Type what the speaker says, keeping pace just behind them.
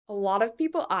A lot of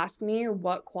people ask me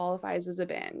what qualifies as a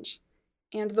binge.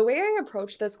 And the way I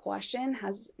approach this question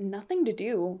has nothing to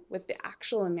do with the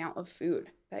actual amount of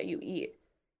food that you eat,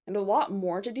 and a lot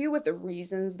more to do with the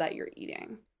reasons that you're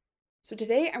eating. So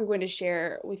today I'm going to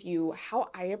share with you how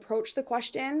I approach the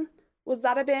question, was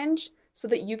that a binge? So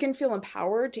that you can feel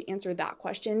empowered to answer that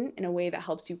question in a way that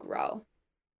helps you grow.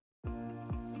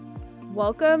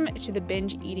 Welcome to the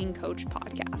Binge Eating Coach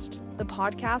podcast, the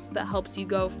podcast that helps you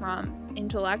go from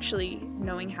intellectually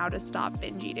knowing how to stop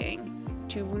binge eating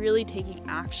to really taking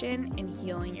action and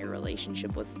healing your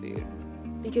relationship with food.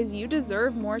 Because you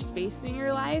deserve more space in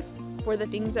your life for the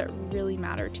things that really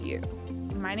matter to you.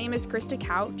 My name is Krista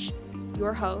Couch,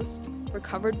 your host,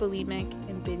 recovered bulimic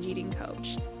and binge eating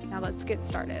coach. Now let's get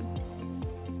started.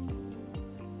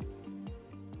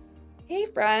 Hey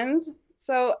friends!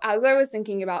 So as I was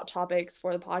thinking about topics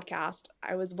for the podcast,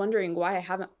 I was wondering why I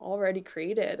haven't already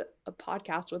created a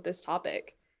podcast with this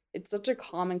topic. It's such a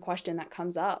common question that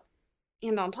comes up.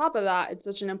 And on top of that, it's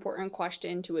such an important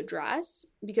question to address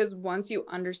because once you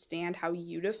understand how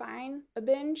you define a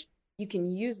binge, you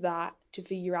can use that to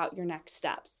figure out your next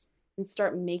steps and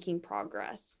start making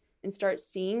progress and start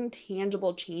seeing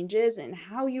tangible changes in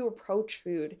how you approach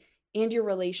food and your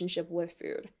relationship with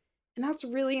food. And that's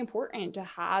really important to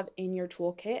have in your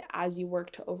toolkit as you work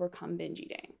to overcome binge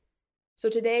eating. So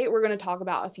today we're going to talk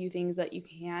about a few things that you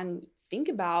can think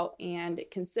about and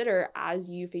consider as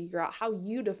you figure out how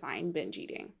you define binge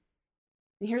eating.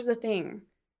 And here's the thing.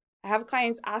 I have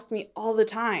clients ask me all the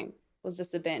time, was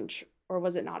this a binge or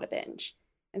was it not a binge?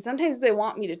 And sometimes they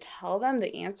want me to tell them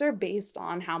the answer based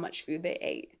on how much food they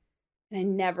ate. And I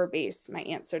never base my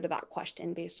answer to that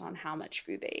question based on how much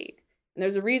food they ate. And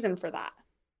there's a reason for that.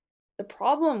 The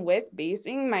problem with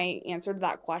basing my answer to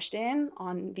that question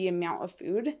on the amount of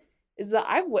food is that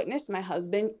I've witnessed my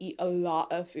husband eat a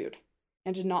lot of food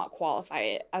and to not qualify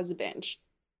it as a binge.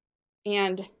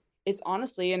 And it's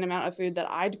honestly an amount of food that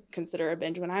I'd consider a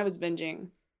binge when I was binging.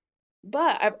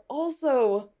 But I've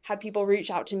also had people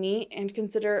reach out to me and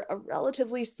consider a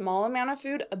relatively small amount of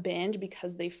food a binge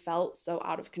because they felt so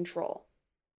out of control.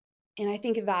 And I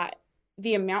think that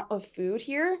the amount of food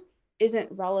here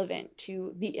isn't relevant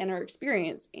to the inner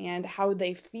experience and how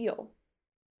they feel.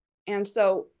 And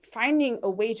so finding a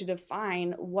way to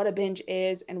define what a binge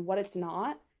is and what it's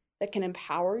not that can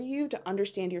empower you to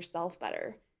understand yourself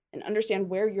better and understand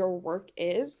where your work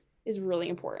is really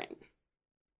important.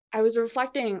 I was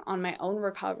reflecting on my own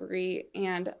recovery,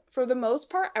 and for the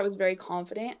most part, I was very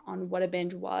confident on what a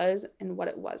binge was and what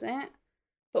it wasn't.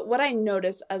 But what I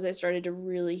noticed as I started to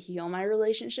really heal my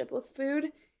relationship with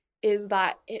food is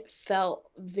that it felt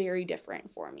very different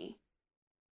for me.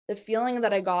 The feeling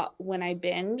that I got when I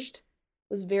binged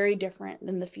was very different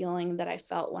than the feeling that I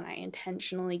felt when I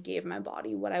intentionally gave my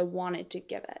body what I wanted to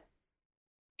give it.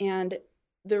 And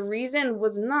the reason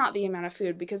was not the amount of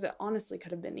food, because it honestly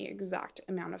could have been the exact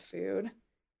amount of food,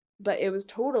 but it was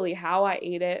totally how I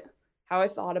ate it, how I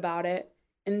thought about it,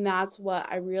 and that's what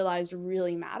I realized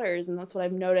really matters, and that's what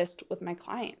I've noticed with my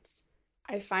clients.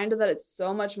 I find that it's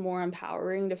so much more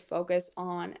empowering to focus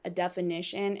on a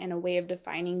definition and a way of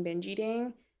defining binge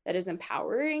eating that is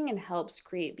empowering and helps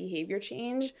create behavior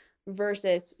change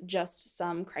versus just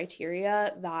some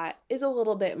criteria that is a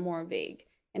little bit more vague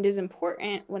and is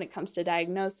important when it comes to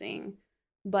diagnosing,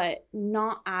 but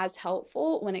not as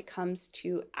helpful when it comes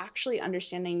to actually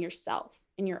understanding yourself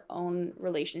and your own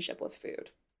relationship with food.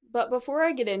 But before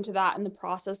I get into that and the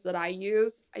process that I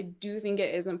use, I do think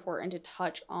it is important to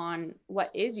touch on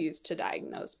what is used to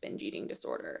diagnose binge eating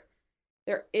disorder.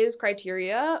 There is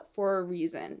criteria for a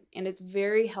reason, and it's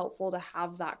very helpful to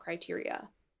have that criteria.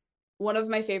 One of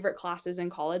my favorite classes in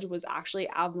college was actually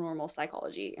abnormal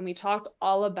psychology, and we talked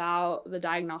all about the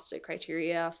diagnostic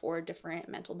criteria for different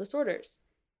mental disorders.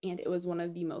 And it was one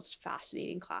of the most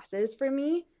fascinating classes for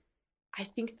me. I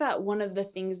think that one of the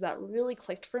things that really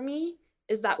clicked for me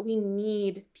is that we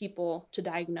need people to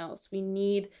diagnose. We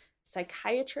need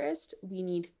psychiatrists, we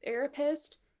need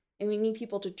therapists, and we need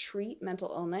people to treat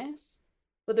mental illness.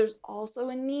 But there's also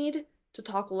a need to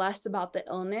talk less about the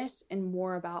illness and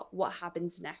more about what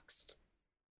happens next.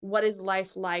 What is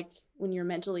life like when you're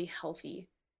mentally healthy?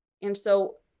 And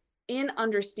so in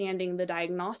understanding the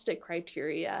diagnostic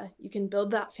criteria, you can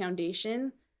build that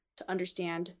foundation to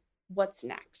understand what's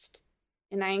next.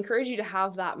 And I encourage you to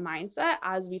have that mindset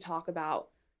as we talk about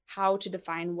how to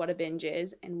define what a binge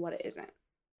is and what it isn't.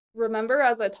 Remember,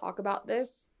 as I talk about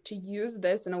this, to use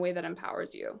this in a way that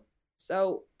empowers you.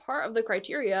 So part of the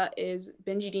criteria is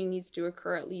binge eating needs to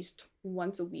occur at least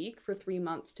once a week for 3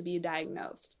 months to be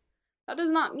diagnosed. That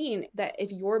does not mean that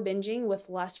if you're binging with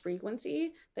less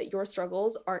frequency, that your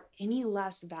struggles are any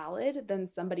less valid than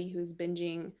somebody who's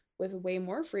binging with way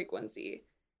more frequency.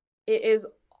 It is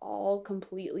all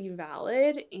completely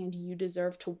valid, and you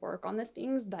deserve to work on the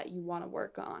things that you want to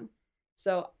work on.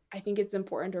 So I think it's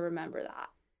important to remember that.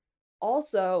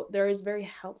 Also, there is very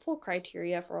helpful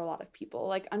criteria for a lot of people,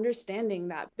 like understanding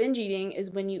that binge eating is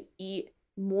when you eat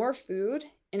more food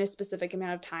in a specific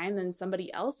amount of time than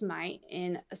somebody else might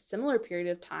in a similar period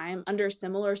of time under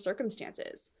similar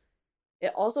circumstances.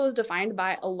 It also is defined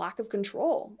by a lack of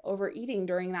control over eating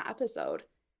during that episode,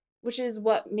 which is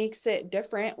what makes it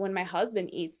different when my husband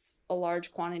eats a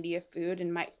large quantity of food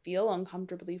and might feel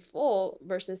uncomfortably full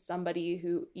versus somebody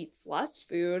who eats less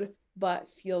food but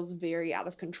feels very out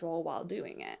of control while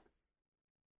doing it.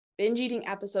 Binge eating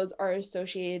episodes are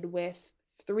associated with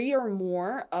 3 or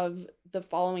more of the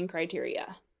following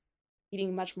criteria: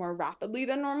 eating much more rapidly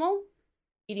than normal,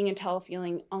 eating until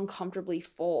feeling uncomfortably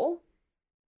full,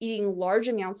 eating large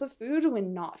amounts of food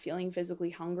when not feeling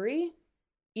physically hungry,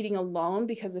 eating alone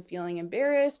because of feeling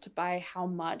embarrassed by how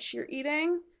much you're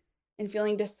eating, and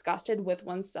feeling disgusted with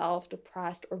oneself,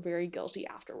 depressed, or very guilty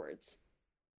afterwards.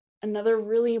 Another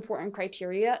really important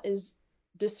criteria is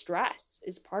distress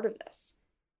is part of this.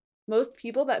 Most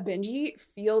people that binge eat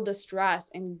feel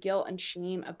distress and guilt and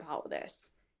shame about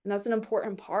this. And that's an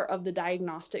important part of the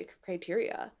diagnostic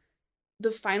criteria.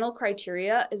 The final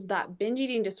criteria is that binge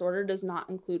eating disorder does not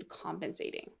include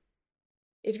compensating.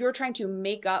 If you're trying to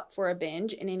make up for a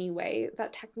binge in any way,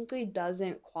 that technically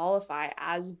doesn't qualify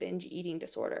as binge eating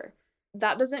disorder.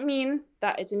 That doesn't mean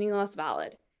that it's any less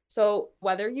valid. So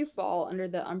whether you fall under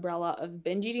the umbrella of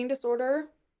binge eating disorder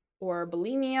or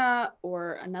bulimia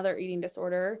or another eating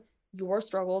disorder, your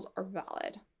struggles are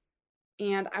valid.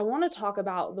 And I want to talk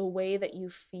about the way that you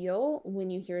feel when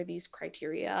you hear these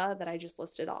criteria that I just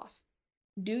listed off.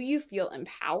 Do you feel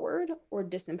empowered or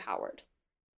disempowered?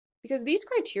 Because these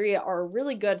criteria are a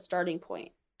really good starting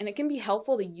point, and it can be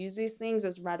helpful to use these things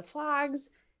as red flags,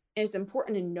 and it's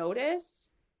important to notice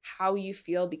how you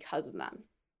feel because of them.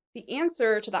 The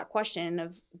answer to that question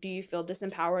of do you feel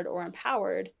disempowered or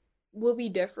empowered will be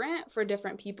different for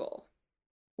different people.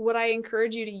 What I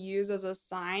encourage you to use as a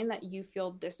sign that you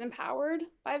feel disempowered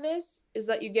by this is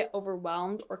that you get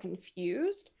overwhelmed or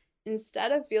confused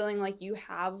instead of feeling like you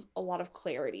have a lot of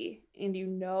clarity and you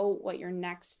know what your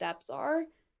next steps are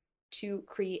to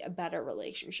create a better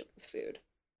relationship with food.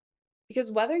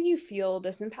 Because whether you feel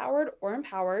disempowered or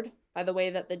empowered by the way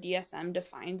that the DSM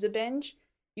defines a binge,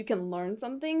 you can learn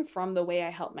something from the way I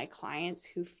help my clients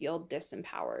who feel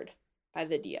disempowered by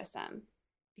the DSM.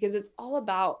 Because it's all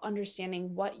about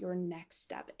understanding what your next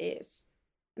step is.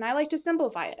 And I like to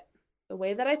simplify it. The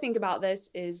way that I think about this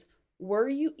is, were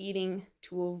you eating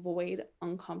to avoid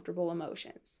uncomfortable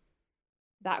emotions?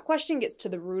 That question gets to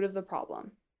the root of the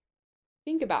problem.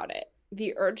 Think about it.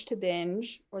 The urge to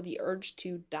binge or the urge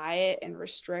to diet and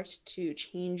restrict to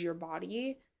change your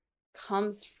body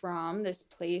comes from this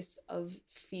place of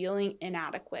feeling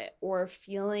inadequate or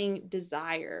feeling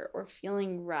desire or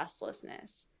feeling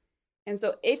restlessness. And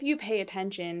so if you pay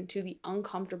attention to the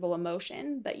uncomfortable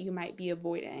emotion that you might be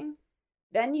avoiding,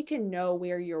 then you can know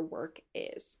where your work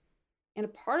is.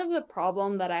 And part of the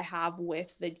problem that I have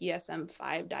with the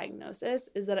DSM-5 diagnosis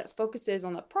is that it focuses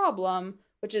on the problem,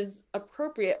 which is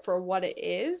appropriate for what it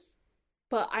is.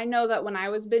 But I know that when I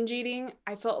was binge eating,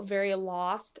 I felt very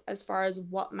lost as far as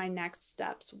what my next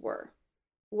steps were.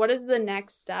 What is the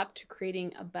next step to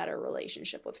creating a better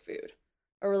relationship with food?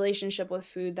 A relationship with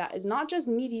food that is not just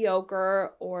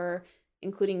mediocre or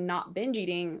including not binge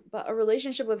eating, but a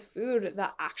relationship with food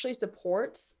that actually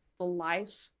supports the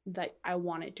life that I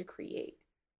wanted to create.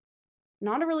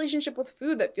 Not a relationship with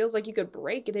food that feels like you could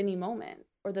break at any moment,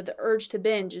 or that the urge to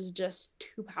binge is just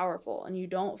too powerful and you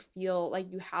don't feel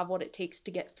like you have what it takes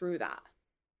to get through that.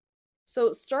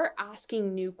 So start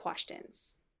asking new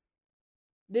questions.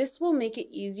 This will make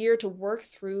it easier to work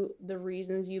through the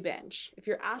reasons you binge. If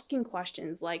you're asking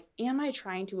questions like, am I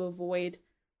trying to avoid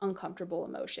uncomfortable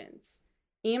emotions?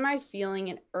 Am I feeling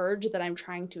an urge that I'm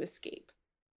trying to escape?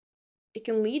 It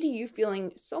can lead to you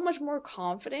feeling so much more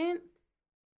confident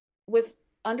with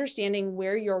understanding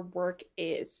where your work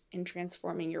is in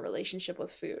transforming your relationship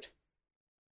with food.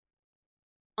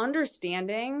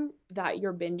 Understanding that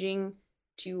you're binging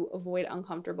to avoid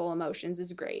uncomfortable emotions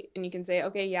is great. And you can say,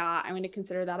 okay, yeah, I'm going to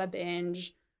consider that a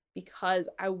binge because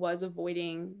I was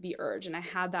avoiding the urge and I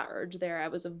had that urge there. I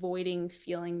was avoiding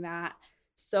feeling that.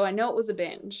 So I know it was a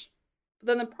binge. But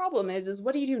then the problem is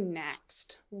what do you do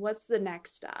next? What's the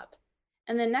next step?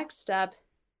 And the next step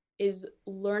is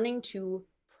learning to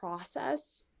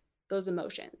process those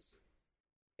emotions.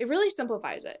 It really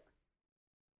simplifies it.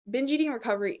 Binge eating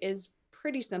recovery is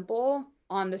pretty simple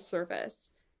on the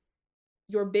surface.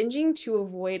 You're binging to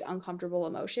avoid uncomfortable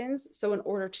emotions. So in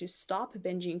order to stop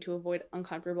binging to avoid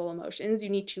uncomfortable emotions, you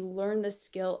need to learn the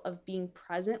skill of being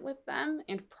present with them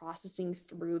and processing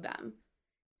through them.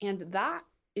 And that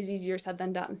is easier said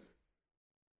than done.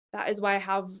 That is why I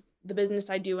have the business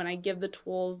I do and I give the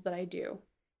tools that I do,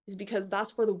 is because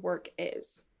that's where the work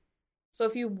is. So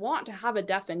if you want to have a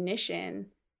definition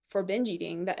for binge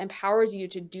eating that empowers you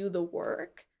to do the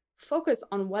work, focus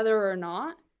on whether or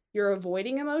not you're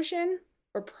avoiding emotion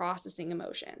or processing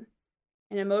emotion.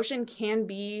 An emotion can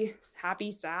be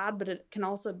happy, sad, but it can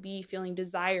also be feeling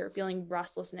desire, feeling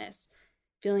restlessness,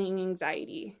 feeling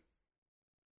anxiety.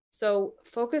 So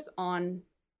focus on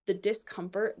the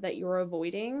discomfort that you're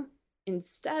avoiding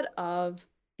instead of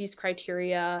these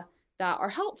criteria that are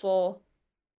helpful,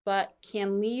 but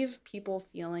can leave people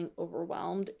feeling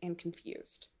overwhelmed and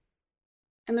confused.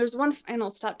 And there's one final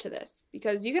step to this,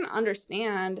 because you can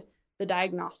understand the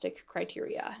diagnostic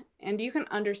criteria and you can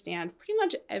understand pretty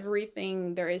much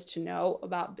everything there is to know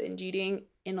about binge eating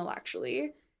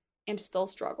intellectually and still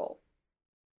struggle.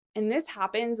 And this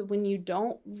happens when you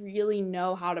don't really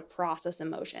know how to process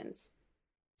emotions.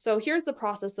 So here's the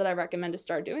process that I recommend to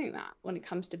start doing that when it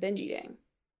comes to binge eating,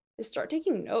 is start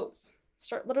taking notes.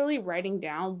 Start literally writing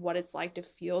down what it's like to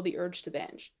feel the urge to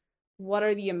binge. What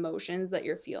are the emotions that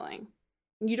you're feeling?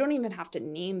 You don't even have to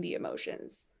name the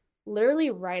emotions. Literally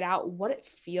write out what it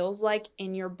feels like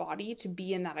in your body to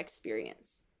be in that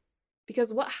experience.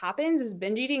 Because what happens is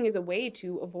binge eating is a way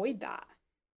to avoid that.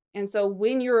 And so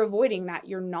when you're avoiding that,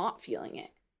 you're not feeling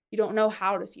it. You don't know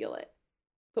how to feel it.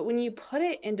 But when you put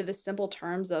it into the simple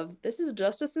terms of, this is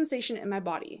just a sensation in my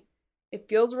body. It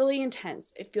feels really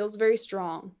intense. It feels very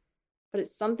strong. But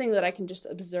it's something that I can just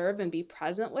observe and be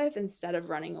present with instead of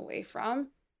running away from.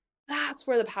 That's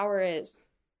where the power is.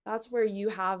 That's where you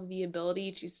have the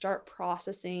ability to start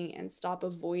processing and stop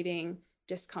avoiding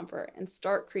discomfort and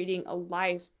start creating a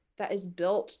life that is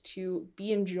built to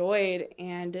be enjoyed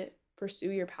and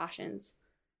pursue your passions.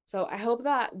 So I hope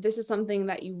that this is something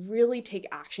that you really take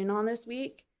action on this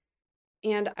week.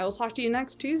 And I will talk to you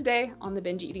next Tuesday on the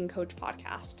Binge Eating Coach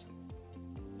podcast.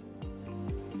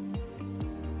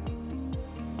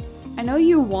 I know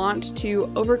you want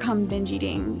to overcome binge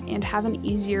eating and have an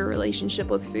easier relationship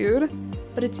with food,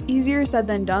 but it's easier said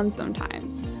than done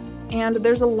sometimes. And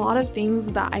there's a lot of things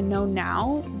that I know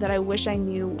now that I wish I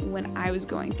knew when I was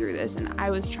going through this and I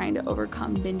was trying to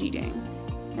overcome binge eating.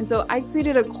 And so I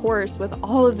created a course with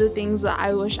all of the things that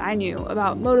I wish I knew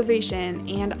about motivation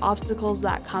and obstacles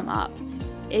that come up.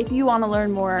 If you want to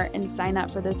learn more and sign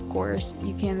up for this course,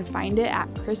 you can find it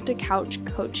at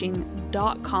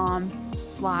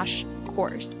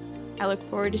kristacouchcoaching.com/course. I look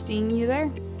forward to seeing you there.